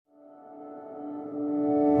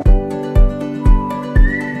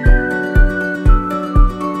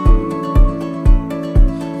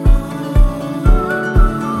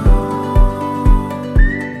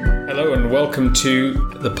welcome to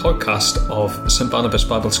the podcast of St Barnabas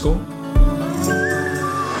Bible School.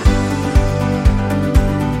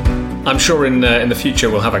 I'm sure in the future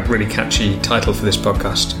we'll have a really catchy title for this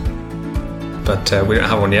podcast, but we don't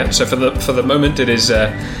have one yet. So for the moment, it is the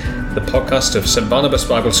podcast of St Barnabas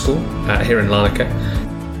Bible School here in Larnaca.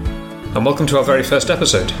 And welcome to our very first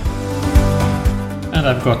episode. And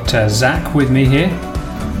I've got Zach with me here.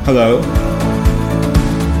 Hello.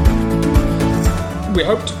 We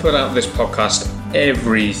hope to put out this podcast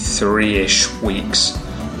every 3-ish weeks.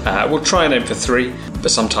 We'll try and aim for 3, but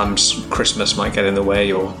sometimes Christmas might get in the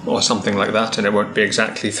way or something like that, and it won't be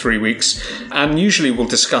exactly 3 weeks. And usually we'll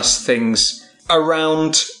discuss things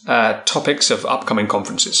around topics of upcoming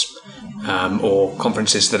conferences or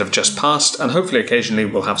conferences that have just passed, and hopefully occasionally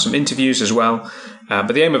we'll have some interviews as well.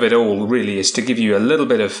 But the aim of it all really is to give you a little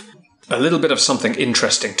bit of something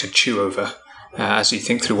interesting to chew over as you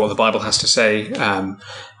think through what the Bible has to say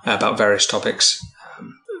about various topics.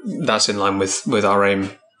 That's in line with our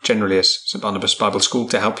aim generally as St Barnabas Bible School,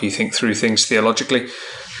 to help you think through things theologically,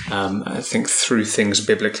 think through things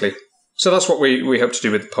biblically. So that's what we hope to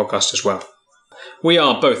do with the podcast as well. We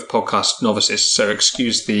are both podcast novices, so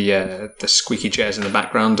excuse the squeaky chairs in the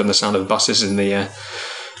background and the sound of buses in the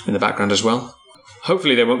background as well.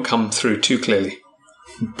 Hopefully they won't come through too clearly,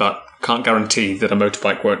 but can't guarantee that a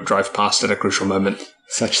motorbike won't drive past at a crucial moment.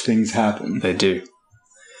 Such things happen. They do.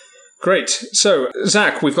 Great. So,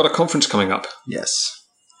 Zach, we've got a conference coming up. Yes.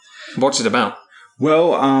 What's it about?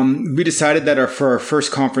 Well, we decided that for our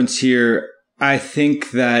first conference here, I think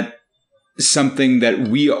that something that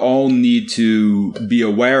we all need to be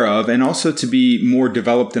aware of and also to be more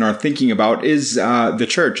developed in our thinking about is the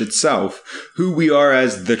church itself. Who we are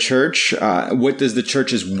as the church. What does the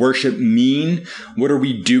church's worship mean? What are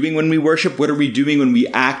we doing when we worship? What are we doing when we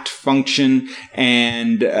act, function,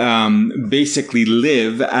 and basically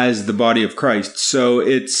live as the body of Christ? So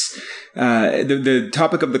it's the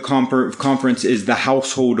topic of the conference is the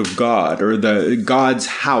household of God, or God's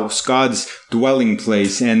house, God's dwelling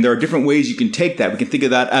place. And there are different ways you can take that. We can think of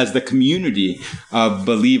that as the community of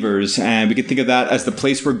believers, and we can think of that as the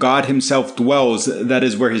place where God himself dwells. That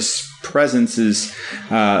is where his presence is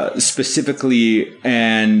specifically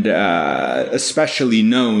and especially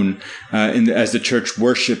known as the church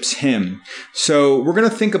worships him. So we're going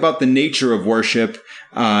to think about the nature of worship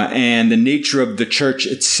and the nature of the church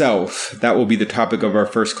itself. That will be the topic of our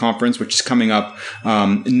first conference, which is coming up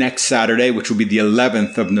next Saturday, which will be the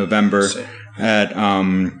 11th of November at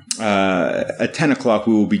 10 o'clock.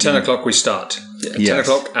 We will be 10 o'clock we start. 10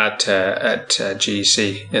 o'clock at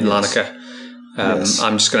GEC in Larnaca. Yes.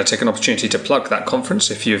 I'm just going to take an opportunity to plug that conference.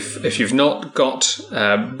 If you've not got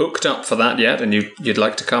booked up for that yet and you'd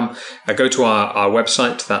like to come, go to our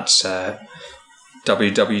website. That's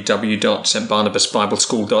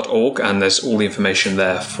www.stbarnabasbibleschool.org, and there's all the information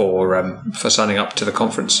there for signing up to the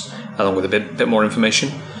conference, along with a bit more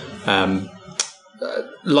information.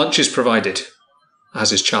 Lunch is provided,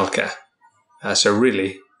 as is childcare. So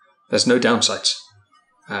really, there's no downsides.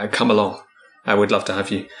 Come along. We'd love to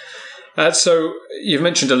have you. So you've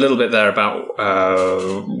mentioned a little bit there about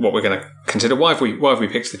what we're going to consider. Why have we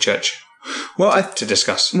picked the church? To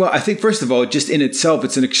discuss? Well, I think, first of all, just in itself,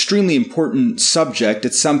 it's an extremely important subject.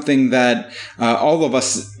 It's something that all of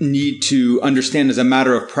us need to understand as a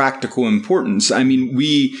matter of practical importance. I mean,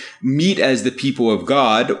 we meet as the people of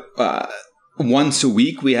God once a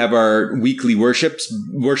week. We have our weekly worship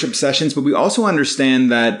sessions, but we also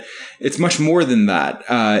understand that it's much more than that.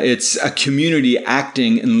 It's a community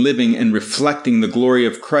acting and living and reflecting the glory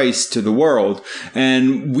of Christ to the world.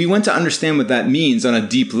 And we want to understand what that means on a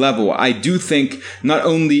deep level. I do think not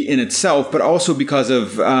only in itself, but also because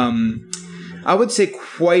of I would say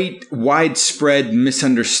quite widespread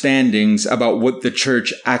misunderstandings about what the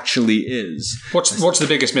church actually is. What's the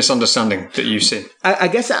biggest misunderstanding that you've seen? I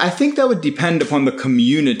guess I think that would depend upon the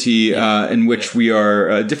community in which we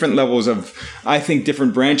are. Different levels of, I think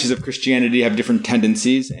different branches of Christianity have different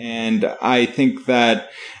tendencies. And I think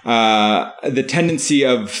that the tendency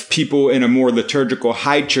of people in a more liturgical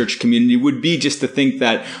high church community would be just to think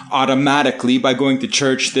that automatically by going to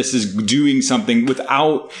church, this is doing something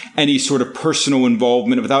without any sort of personal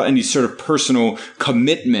involvement, without any sort of personal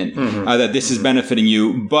commitment, that this is benefiting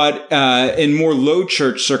you. But in more low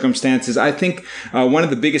church circumstances, I think one of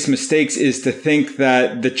the biggest mistakes is to think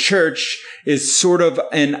that the church is sort of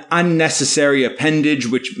an unnecessary appendage,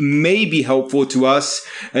 which may be helpful to us.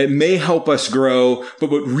 It may help us grow, but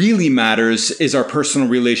what really matters is our personal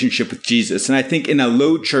relationship with Jesus. And I think in a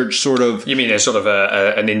low church sort of... You mean a sort of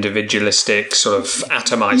an individualistic, sort of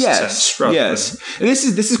atomized sense? Yes. And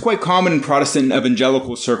this is quite common in Protestant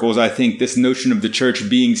evangelical circles, I think, this notion of the church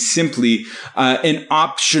being simply an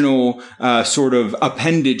optional sort of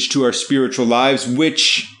appendage to our spiritual lives,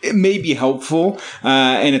 which may be helpful,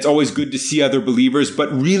 and it's always good to see other believers,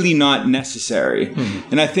 but really not necessary.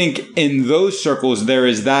 Mm-hmm. And I think in those circles, there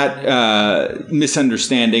is that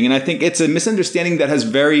misunderstanding. And I think it's a misunderstanding that has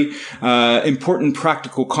very important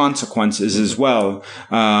practical consequences as well.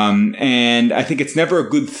 And I think it's never a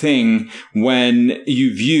good thing when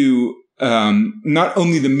you view not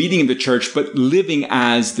only the meeting of the church, but living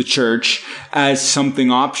as the church as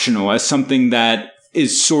something optional, as something that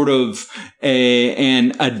is sort of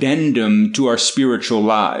an addendum to our spiritual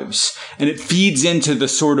lives. And it feeds into the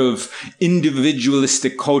sort of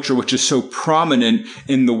individualistic culture which is so prominent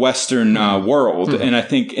in the Western world. Mm-hmm. And I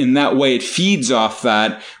think in that way it feeds off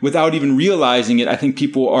that without even realizing it. I think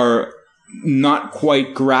people are not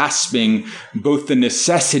quite grasping both the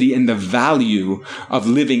necessity and the value of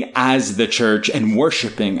living as the church and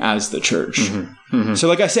worshiping as the church. Mm-hmm. Mm-hmm. So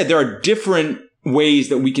like I said, there are different ways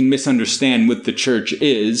that we can misunderstand what the church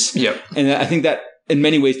is. Yep. And I think that in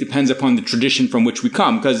many ways depends upon the tradition from which we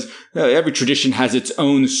come, because every tradition has its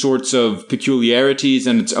own sorts of peculiarities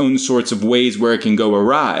and its own sorts of ways where it can go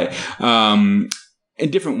awry. In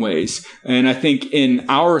different ways. And I think in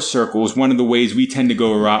our circles, one of the ways we tend to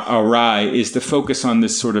go awry is to focus on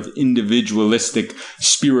this sort of individualistic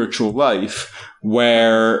spiritual life,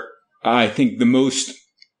 where I think the most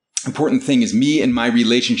important thing is me and my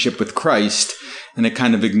relationship with Christ, and it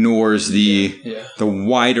kind of ignores the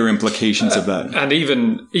wider implications of that. And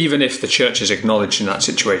even if the church is acknowledged in that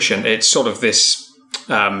situation, it's sort of this,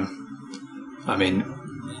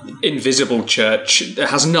 invisible church. It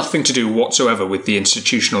has nothing to do whatsoever with the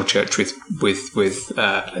institutional church, with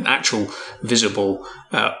an actual visible,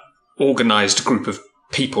 organized group of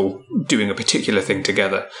people doing a particular thing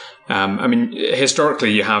together.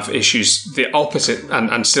 Historically, you have issues, the opposite,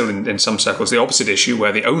 and still in some circles, the opposite issue,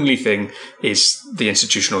 where the only thing is the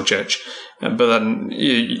institutional church. But then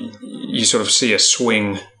you sort of see a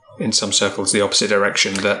swing in some circles the opposite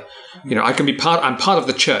direction, that I'm part of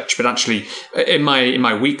the church, but actually in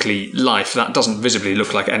my weekly life that doesn't visibly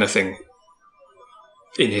look like anything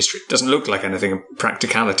in history. It doesn't look like anything in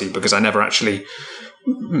practicality, because I never actually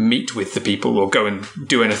meet with the people or go and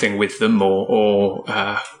do anything with them or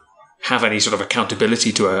have any sort of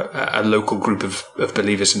accountability to a local group of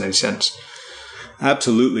believers in any sense.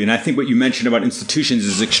 Absolutely. And I think what you mentioned about institutions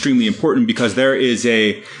is extremely important, because there is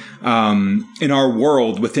in our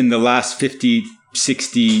world within the last 50,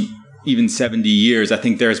 60, even 70 years, I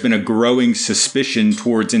think there's been a growing suspicion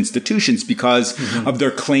towards institutions because of their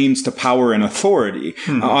claims to power and authority.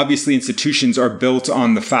 Obviously, institutions are built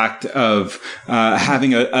on the fact of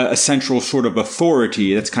having a central sort of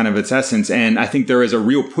authority. That's kind of its essence. And I think there is a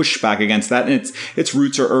real pushback against that. And its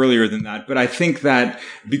roots are earlier than that. But I think that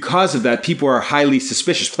because of that, people are highly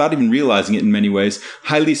suspicious, without even realizing it in many ways,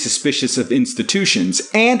 highly suspicious of institutions.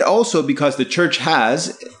 And also because the church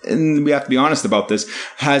has, and we have to be honest about this,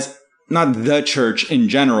 has not the church in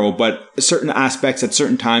general, but certain aspects at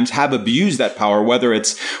certain times have abused that power, whether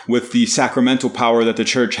it's with the sacramental power that the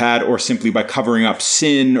church had, or simply by covering up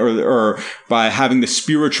sin, or by having the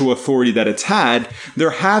spiritual authority that it's had. There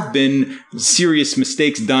have been serious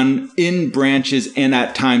mistakes done in branches and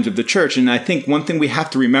at times of the church. And I think one thing we have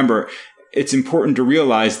to remember, it's important to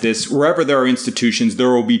realize this: wherever there are institutions, there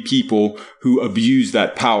will be people who abuse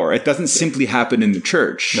that power. It doesn't simply happen in the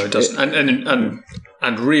church. No, it doesn't.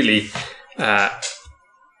 And really,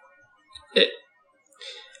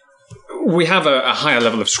 we have a higher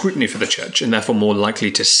level of scrutiny for the church, and therefore more likely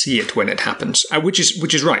to see it when it happens, which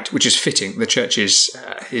is right, which is fitting. The church is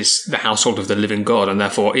the household of the living God, and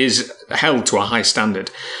therefore is held to a high standard.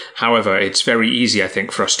 However, it's very easy, I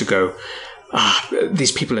think, for us to go,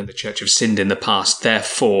 these people in the church have sinned in the past,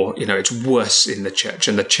 therefore, it's worse in the church,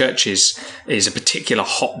 and the church is a particular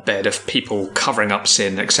hotbed of people covering up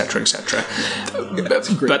sin, etc., etc.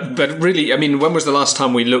 But really, when was the last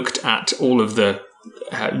time we looked at all of the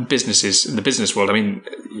businesses in the business world?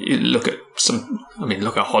 You look at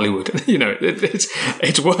look at Hollywood.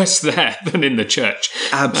 It's worse there than in the church.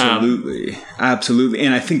 Absolutely.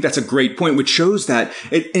 And I think that's a great point, which shows that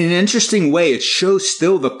in an interesting way, it shows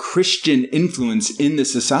still the Christian influence in the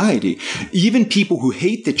society. Even people who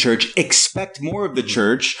hate the church expect more of the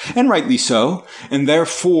church, and rightly so, and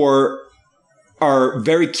therefore are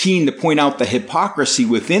very keen to point out the hypocrisy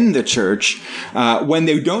within the church when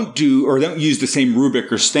they don't use the same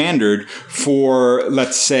rubric or standard for,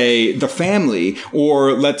 let's say, the family,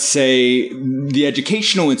 or let's say the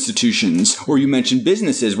educational institutions, or you mentioned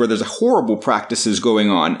businesses where there's horrible practices going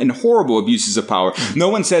on and horrible abuses of power. No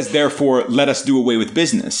one says, therefore, let us do away with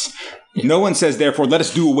business. No one says, therefore, let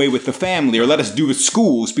us do away with the family or let us do with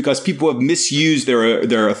schools, because people have misused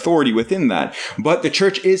their authority within that. But the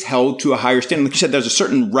church is held to a higher standard. Like you said, there's a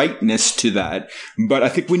certain rightness to that. But I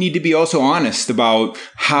think we need to be also honest about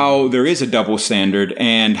how there is a double standard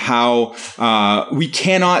and how we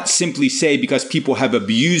cannot simply say because people have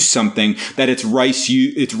abused something that its right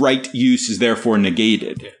use is therefore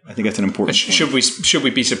negated. I think that's an important point. Should we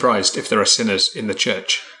be surprised if there are sinners in the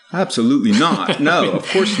church? Absolutely not. No, of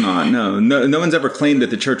course not. No one's ever claimed that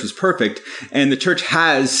the church was perfect. And the church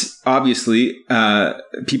has, obviously,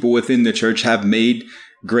 people within the church have made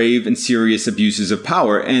grave and serious abuses of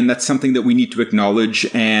power. And that's something that we need to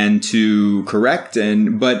acknowledge and to correct.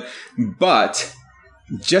 But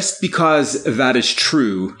just because that is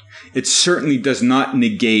true, it certainly does not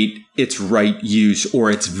negate its right use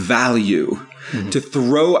or its value. Mm-hmm. To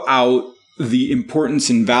throw out the importance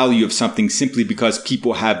and value of something simply because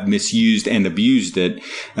people have misused and abused it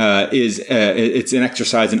it's an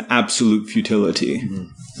exercise in absolute futility.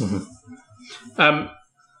 Mm-hmm.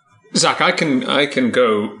 Zach, I can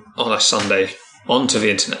go on a Sunday onto the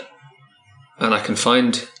internet and I can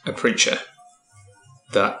find a preacher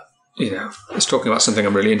that is talking about something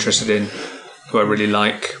I'm really interested in, who I really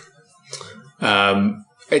like.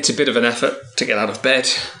 It's a bit of an effort to get out of bed.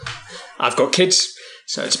 I've got kids.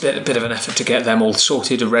 So it's a bit of an effort to get them all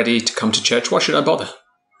sorted and ready to come to church. Why should I bother?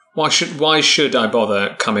 Why should I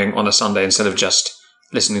bother coming on a Sunday instead of just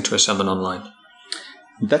listening to a sermon online?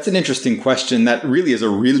 That's an interesting question. That really is a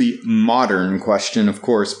really modern question, of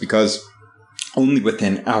course, because only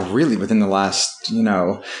within the last, in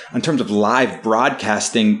terms of live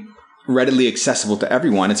broadcasting, readily accessible to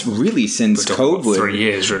everyone. It's really since COVID, 3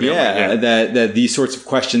 years, really. Yeah, that these sorts of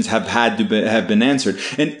questions have been answered,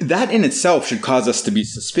 and that in itself should cause us to be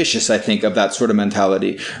suspicious, I think, of that sort of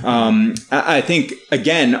mentality. I think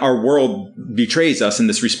again, our world betrays us in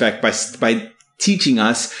this respect by teaching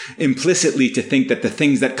us implicitly to think that the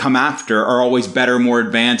things that come after are always better, more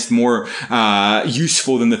advanced, more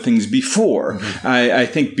useful than the things before. Mm-hmm. I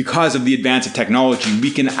think because of the advance of technology, we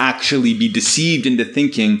can actually be deceived into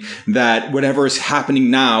thinking that whatever is happening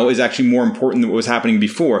now is actually more important than what was happening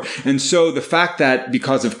before. And so the fact that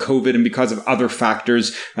because of COVID and because of other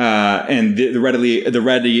factors and the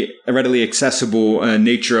readily accessible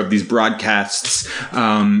nature of these broadcasts,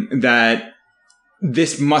 that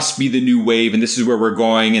this must be the new wave, and this is where we're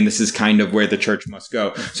going, and this is kind of where the church must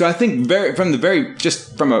go. So I think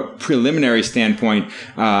just from a preliminary standpoint,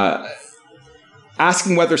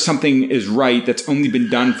 asking whether something is right that's only been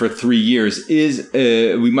done for 3 years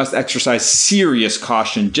we must exercise serious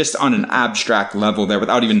caution just on an abstract level there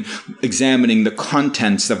without even examining the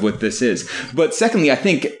contents of what this is. But secondly, I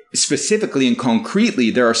think specifically and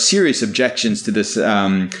concretely, there are serious objections to this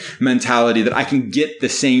mentality that I can get the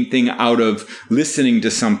same thing out of listening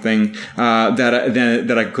to something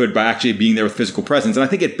that I could by actually being there with physical presence. And I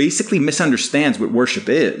think it basically misunderstands what worship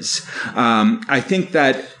is. I think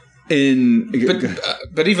that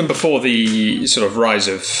But even before the sort of rise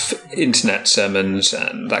of internet sermons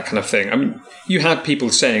and that kind of thing, I mean, you had people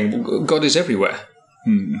saying, God is everywhere.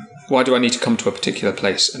 Why do I need to come to a particular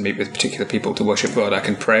place and meet with particular people to worship God? I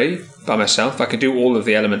can pray by myself. I can do all of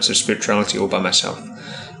the elements of spirituality all by myself.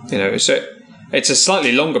 So it's a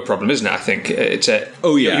slightly longer problem, isn't it? I think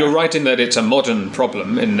you're right in that it's a modern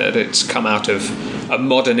problem, in that it's come out of a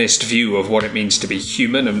modernist view of what it means to be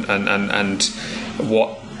human and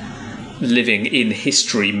what living in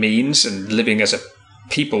history means and living as a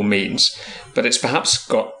people means. But it's perhaps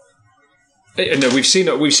got. We've seen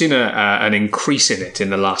an increase in it in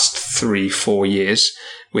the last 3-4 years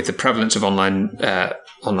with the prevalence of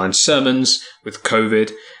online sermons, with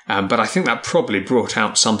COVID. But I think that probably brought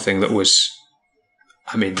out something that was.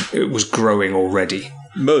 It was growing already.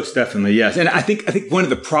 Most definitely, yes. And I think one of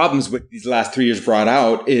the problems with these last 3 years brought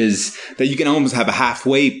out is that you can almost have a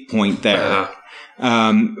halfway point there.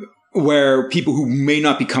 Where people who may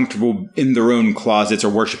not be comfortable in their own closets or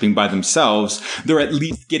worshiping by themselves, they're at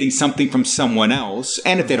least getting something from someone else.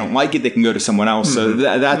 And if they don't like it, they can go to someone else. So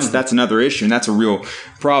that's another issue, and that's a real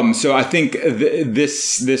problem. So I think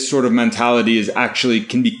this sort of mentality is actually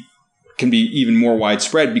can can be even more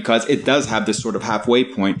widespread because it does have this sort of halfway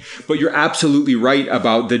point. But you're absolutely right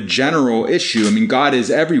about the general issue. I mean, God is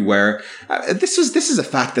everywhere. This is a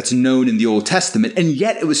fact that's known in the Old Testament, and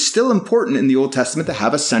yet it was still important in the Old Testament to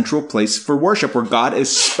have a central place for worship where God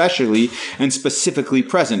is specially and specifically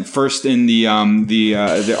present. First in the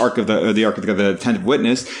Ark of the Tent of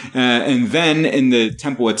Witness, and then in the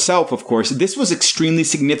temple itself. Of course, this was extremely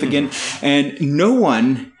significant, and no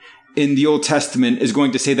one in the Old Testament is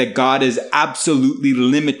going to say that God is absolutely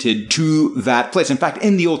limited to that place. In fact,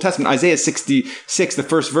 in the Old Testament, Isaiah 66, the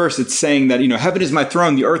first verse, it's saying that, heaven is my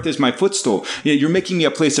throne, the earth is my footstool. You're making me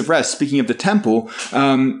a place of rest. Speaking of the temple,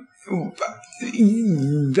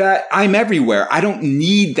 that I'm everywhere. I don't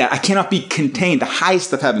need that. I cannot be contained. The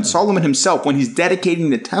highest of heavens. Solomon himself, when he's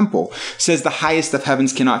dedicating the temple, says the highest of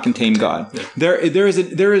heavens cannot contain God. Yeah. There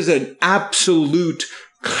is an absolute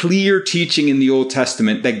clear teaching in the Old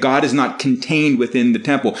Testament that God is not contained within the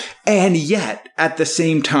temple. And yet, at the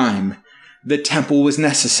same time, the temple was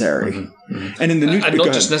necessary. Mm-hmm. Mm-hmm. And in the New and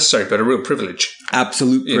not just necessary, but a real privilege.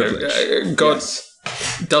 Absolute privilege. God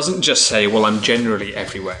doesn't just say, well, I'm generally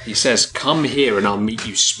everywhere. He says, come here and I'll meet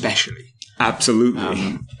you specially.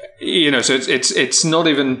 Absolutely. So it's not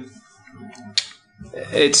even...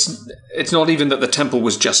 It's not even that the temple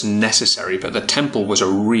was just necessary, but the temple was a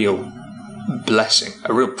real blessing,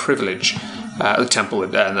 a real privilege. The temple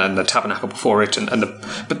and the tabernacle before it,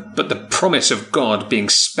 but the promise of God being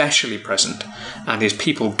specially present and His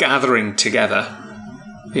people gathering together,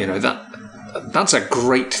 that's a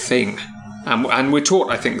great thing. And we're taught,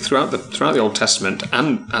 I think, throughout the Old Testament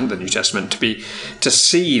and the New Testament to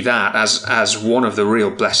see that as one of the real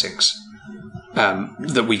blessings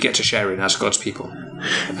that we get to share in as God's people.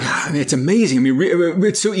 It's amazing. I mean,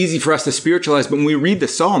 it's so easy for us to spiritualize, but when we read the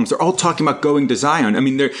Psalms, they're all talking about going to Zion. I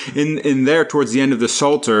mean, they're in there towards the end of the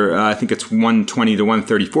Psalter, I think it's 120 to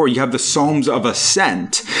 134, you have the Psalms of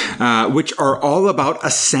Ascent, which are all about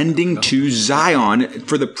ascending to Zion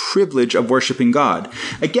for the privilege of worshiping God.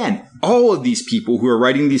 Again, all of these people who are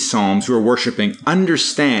writing these Psalms, who are worshiping,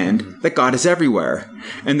 understand that God is everywhere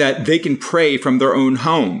and that they can pray from their own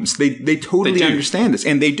homes. They totally understand this,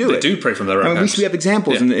 and they do it. They do pray from their own homes. At least we have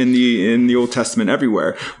examples in the Old Testament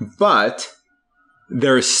everywhere. But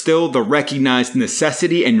there is still the recognized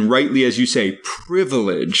necessity and, rightly as you say,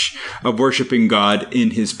 privilege of worshiping God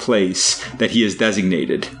in His place that He has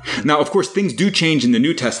designated. Now, of course, things do change in the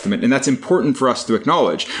New Testament, and that's important for us to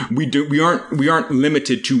acknowledge. We aren't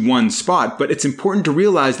limited to one spot, but it's important to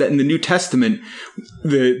realize that in the New Testament,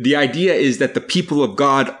 the idea is that the people of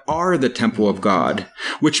God are the temple of God,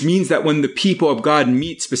 which means that when the people of God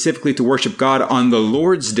meet specifically to worship God on the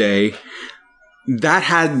Lord's Day, that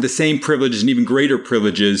had the same privileges and even greater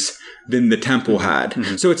privileges than the temple had.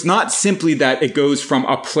 Mm-hmm. So it's not simply that it goes from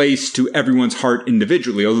a place to everyone's heart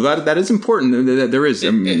individually, although that is important. There is.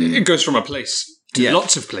 It goes from a place to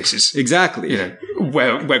lots of places. Exactly.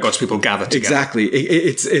 Where God's people gather together. Exactly.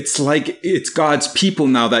 It's like it's God's people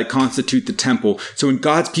now that constitute the temple. So when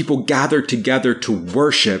God's people gather together to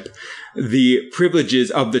worship, the privileges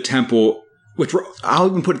of the temple, I'll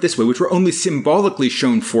even put it this way, which were only symbolically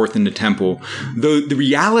shown forth in the temple, the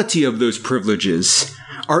reality of those privileges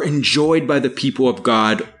are enjoyed by the people of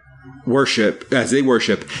God as they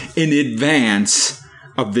worship in advance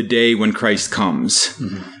of the day when Christ comes.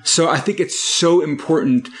 Mm-hmm. So I think it's so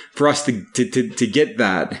important for us to get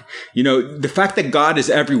that. The fact that God is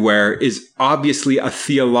everywhere is obviously a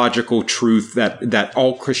theological truth that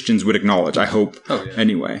all Christians would acknowledge, I hope,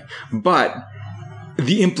 anyway. But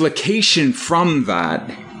the implication from that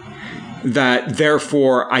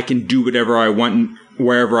therefore I can do whatever I want,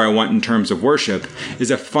 wherever I want in terms of worship, is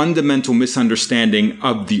a fundamental misunderstanding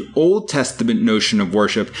of the Old Testament notion of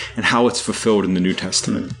worship and how it's fulfilled in the New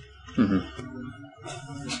Testament.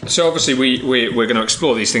 Mm-hmm. So obviously we're going to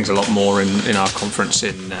explore these things a lot more in our conference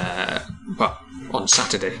on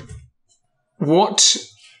Saturday. What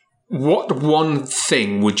one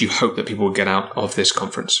thing would you hope that people would get out of this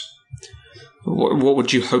conference? What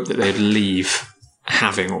would you hope that they'd leave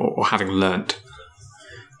having or having learned?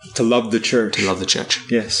 To love the church. To love the church.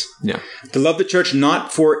 Yes. Yeah. To love the church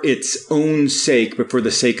not for its own sake, but for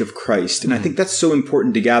the sake of Christ. And I think that's so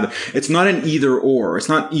important to gather. It's not an either or. It's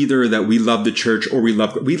not either that we love the church or we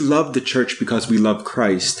love the church because we love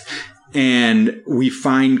Christ. And we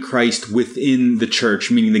find Christ within the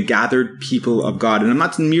church, meaning the gathered people of God. And I'm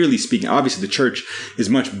not merely speaking, obviously the church is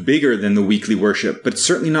much bigger than the weekly worship, but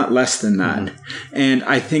certainly not less than that. Mm-hmm. And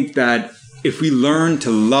I think that if we learn to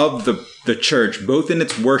love the church, both in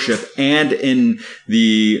its worship and in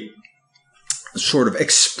the sort of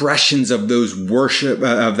expressions of those worship,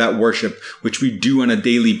 of that worship, which we do on a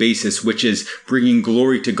daily basis, which is bringing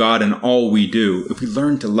glory to God in all we do. If we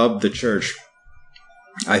learn to love the church,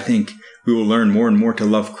 I think we will learn more and more to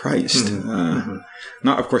love Christ.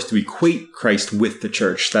 Not, of course, to equate Christ with the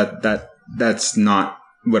church. That's not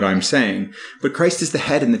what I'm saying. But Christ is the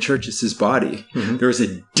head and the church is his body. There is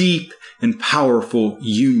a deep and powerful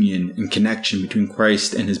union and connection between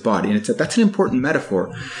Christ and his body. And that's an important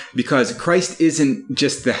metaphor, because Christ isn't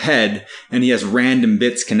just the head and he has random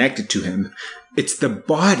bits connected to him. It's the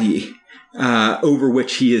body over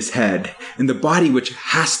which he is head, and the body which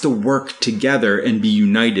has to work together and be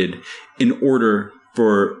united in order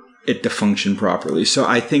for it to function properly. So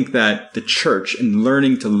I think that the church, and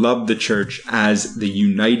learning to love the church as the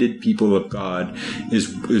united people of God,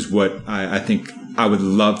 is what I think I would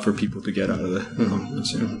love for people to get out of the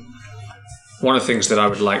conference. One of the things that I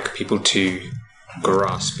would like people to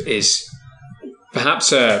grasp is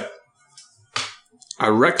perhaps a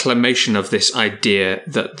reclamation of this idea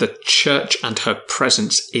that the church and her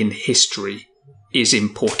presence in history is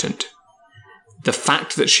important. The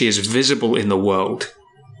fact that she is visible in the world.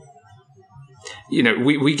 You know,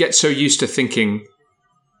 we get so used to thinking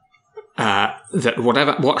that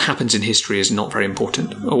what happens in history is not very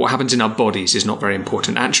important, or what happens in our bodies is not very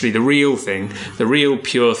important. Actually, the real thing, the real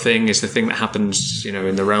pure thing, is the thing that happens, you know,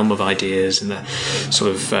 in the realm of ideas and the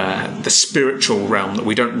sort of the spiritual realm that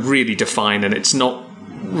we don't really define, and it's not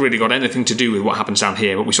really got anything to do with what happens down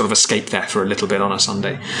here, but we sort of escape there for a little bit on a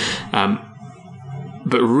Sunday.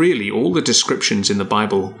 But really, all the descriptions in the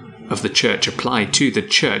Bible of the church apply to the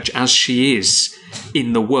church as she is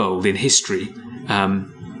in the world, in history. And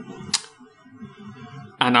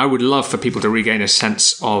I would love for people to regain a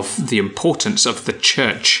sense of the importance of the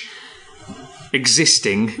church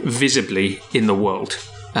existing visibly in the world,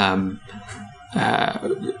 and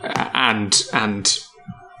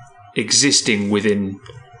existing within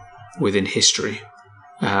history,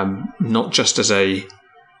 not just as a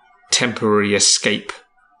temporary escape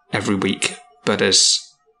every week, but as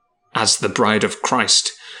the bride of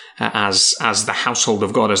Christ, as the household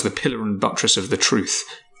of God, as the pillar and buttress of the truth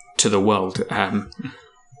to the world.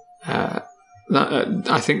 I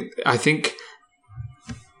think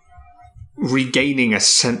regaining a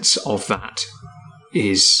sense of that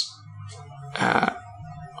is, I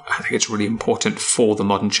think it's really important for the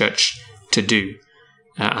modern church to do,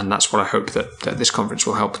 and that's what I hope that this conference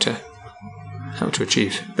will help to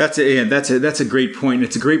achieve. That's a great point.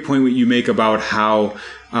 It's a great point what you make about how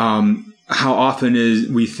often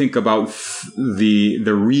we think about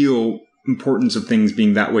the real importance of things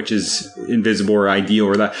being that which is invisible or ideal,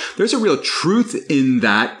 or that there's a real truth in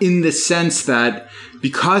that, in the sense that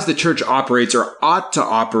because the church operates, or ought to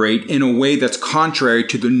operate, in a way that's contrary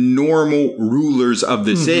to the normal rulers of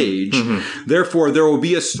this age, therefore there will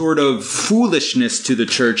be a sort of foolishness to the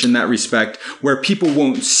church in that respect, where people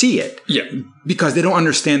won't see it. Because they don't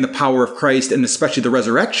understand the power of Christ, and especially the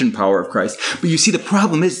resurrection power of Christ. But you see, the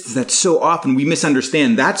problem is that so often we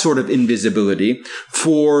misunderstand that sort of invisibility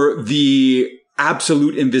for the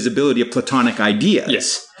absolute invisibility of Platonic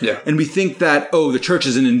ideas. And we think that, the church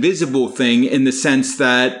is an invisible thing, in the sense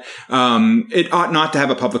that it ought not to have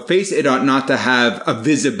a public face. It ought not to have a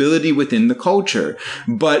visibility within the culture.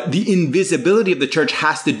 But the invisibility of the church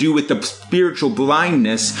has to do with the spiritual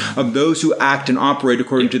blindness of those who act and operate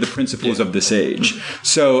according to the principles of this age.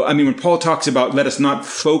 So, I mean, when Paul talks about let us not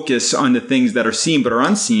focus on the things that are seen but are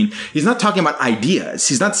unseen, he's not talking about ideas.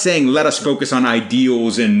 He's not saying let us focus on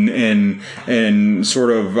ideals and sort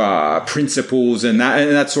of principles and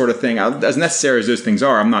that sort of thing. As necessary as those things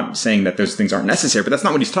are, I'm not saying that those things aren't necessary, but that's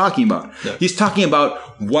not what he's talking about. No. He's talking about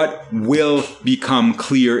what will become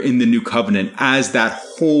clear in the new covenant, as that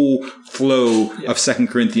whole flow of 2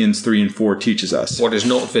 Corinthians 3 and 4 teaches us. What is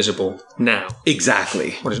not visible now.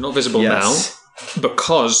 Exactly. What is not visible now,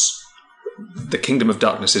 because the kingdom of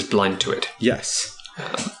darkness is blind to it. Yes.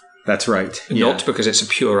 That's right. Not because it's a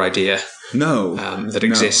pure idea. No. That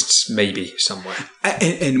exists maybe somewhere.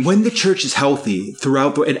 And when the church is healthy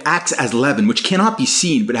throughout, it acts as leaven, which cannot be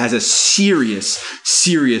seen, but has a serious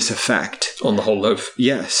effect. On the whole loaf.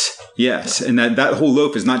 Yes. And that whole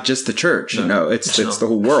loaf is not just the church, it's the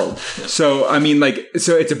whole world. Yeah. So, I mean,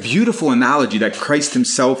 so it's a beautiful analogy that Christ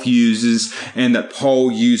himself uses, and that Paul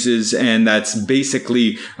uses, and that's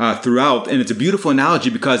basically throughout. And it's a beautiful analogy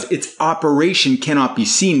because its operation cannot be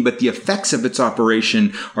seen, but the effects of its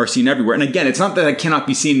operation are seen everywhere. And again, it's not that it cannot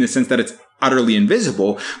be seen in the sense that it's utterly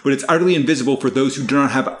invisible, but it's utterly invisible for those who do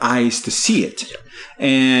not have eyes to see it.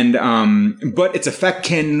 And but its effect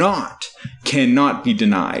cannot be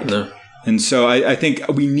denied. No. And so I think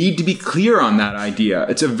we need to be clear on that idea.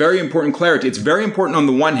 It's a very important clarity. It's very important on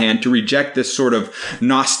the one hand to reject this sort of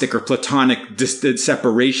Gnostic or Platonic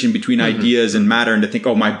separation between ideas and matter, and to think,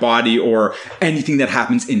 oh, my body or anything that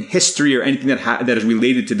happens in history or anything that is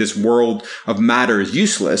related to this world of matter is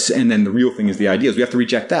useless, and then the real thing is the ideas. We have to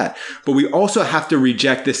reject that. But we also have to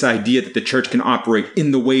reject this idea that the church can operate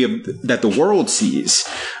in the way that the world sees,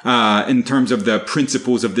 in terms of the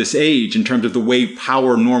principles of this age, in terms of the way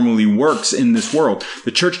power normally works in this world.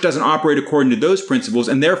 The church doesn't operate according to those principles,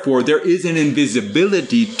 and therefore there is an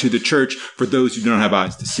invisibility to the church for those who don't have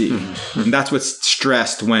eyes to see. And that's what's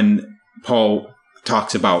stressed when Paul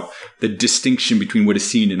talks about the distinction between what is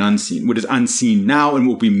seen and unseen. What is unseen now and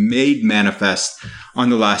will be made manifest on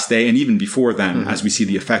the last day, and even before then, as we see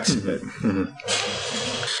the effects of it.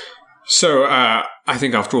 So I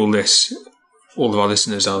think after all this, all of our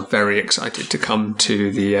listeners are very excited to come to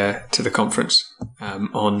the conference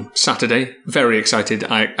on Saturday. Very excited.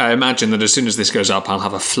 I imagine that as soon as this goes up, I'll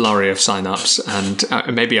have a flurry of sign-ups, and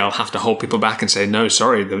maybe I'll have to hold people back and say, no,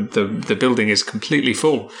 sorry, the building is completely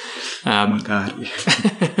full. Oh my God.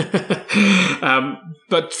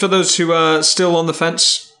 But for those who are still on the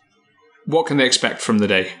fence, what can they expect from the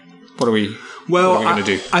day? What are we going to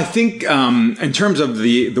do? I think in terms of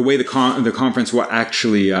the way the conference will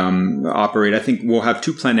actually operate, I think we'll have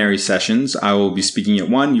 2 plenary sessions. I will be speaking at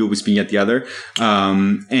one, you'll be speaking at the other,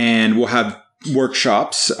 and we'll have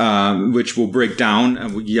workshops which will break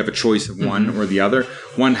down. You have a choice of one or the other.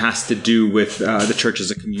 One has to do with the church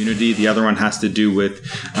as a community. The other one has to do with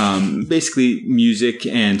basically music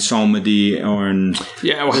and psalmody,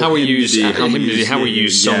 how we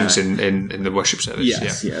use songs in the worship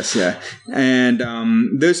service. Yes. And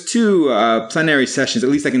those 2 plenary sessions, at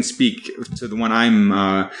least I can speak to the one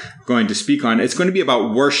I'm going to speak on. It's going to be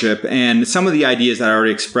about worship, and some of the ideas that I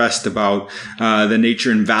already expressed about the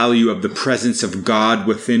nature and value of the presence of God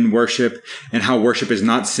within worship, and how worship is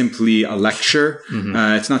not simply a lecture.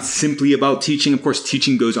 It's not simply about teaching. Of course,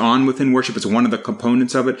 teaching goes on within worship. It's one of the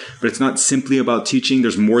components of it, but it's not simply about teaching.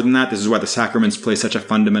 There's more than that. This is why the sacraments play such a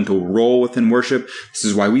fundamental role within worship. This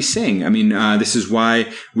is why we sing. I mean, this is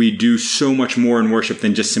why we do so much more in worship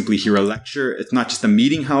than just simply hear a lecture. It's not just a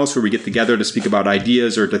meeting house where we get together to speak about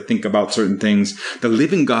ideas or to think about certain things. The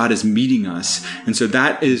living God is meeting us. And so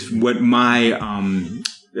that is what my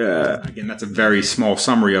again, that's a very small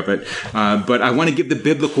summary of it. But I want to give the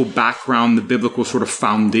biblical background, the biblical sort of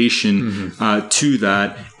foundation to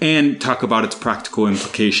that, and talk about its practical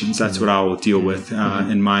implications. That's what I will deal with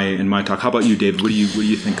in my talk. How about you, David? What do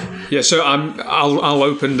you think? Yeah, so I'll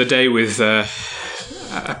open the day with a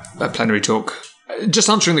plenary talk, just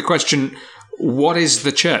answering the question: what is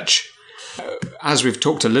the church? As we've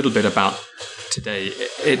talked a little bit about today,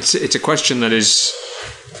 it's a question that is.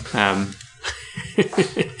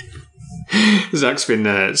 Zach's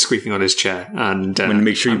been squeaking on his chair, and I'm going to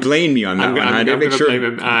make sure you blame me on that one. I'm going to blame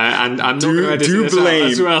him, and I'm not going to edit this out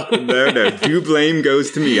as well. No, do blame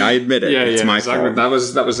goes to me. I admit it. It's my fault. That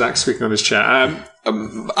was Zach squeaking on his chair.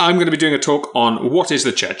 I'm going to be doing a talk on what is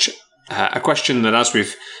the church, a question that, as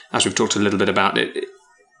we've talked a little bit about, it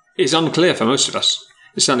is unclear for most of us.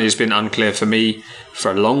 It certainly has been unclear for me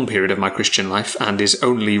for a long period of my Christian life, and is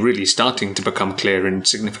only really starting to become clear in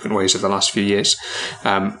significant ways over the last few years.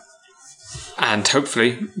 And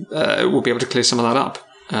hopefully we'll be able to clear some of that up.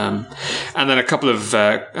 And then a couple of,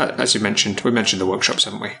 as you mentioned, we mentioned the workshops,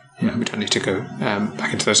 haven't we? Yeah, we don't need to go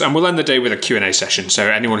back into those. And we'll end the day with a Q&A session. So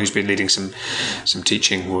anyone who's been leading some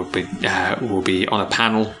teaching will be on a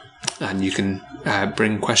panel, and you can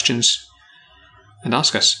bring questions and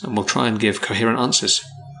ask us, and we'll try and give coherent answers.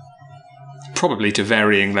 Probably to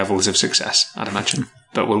varying levels of success, I'd imagine.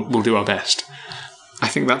 But we'll do our best. I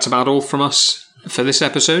think that's about all from us for this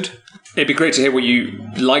episode. It'd be great to hear what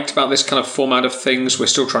you liked about this kind of format of things. We're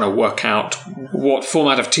still trying to work out what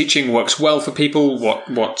format of teaching works well for people,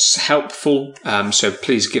 what's helpful. So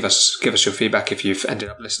please give us your feedback if you've ended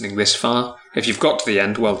up listening this far. If you've got to the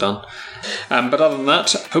end, well done. But other than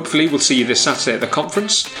that, hopefully we'll see you this Saturday at the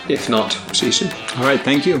conference. If not, see you soon. All right,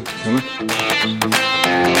 thank you.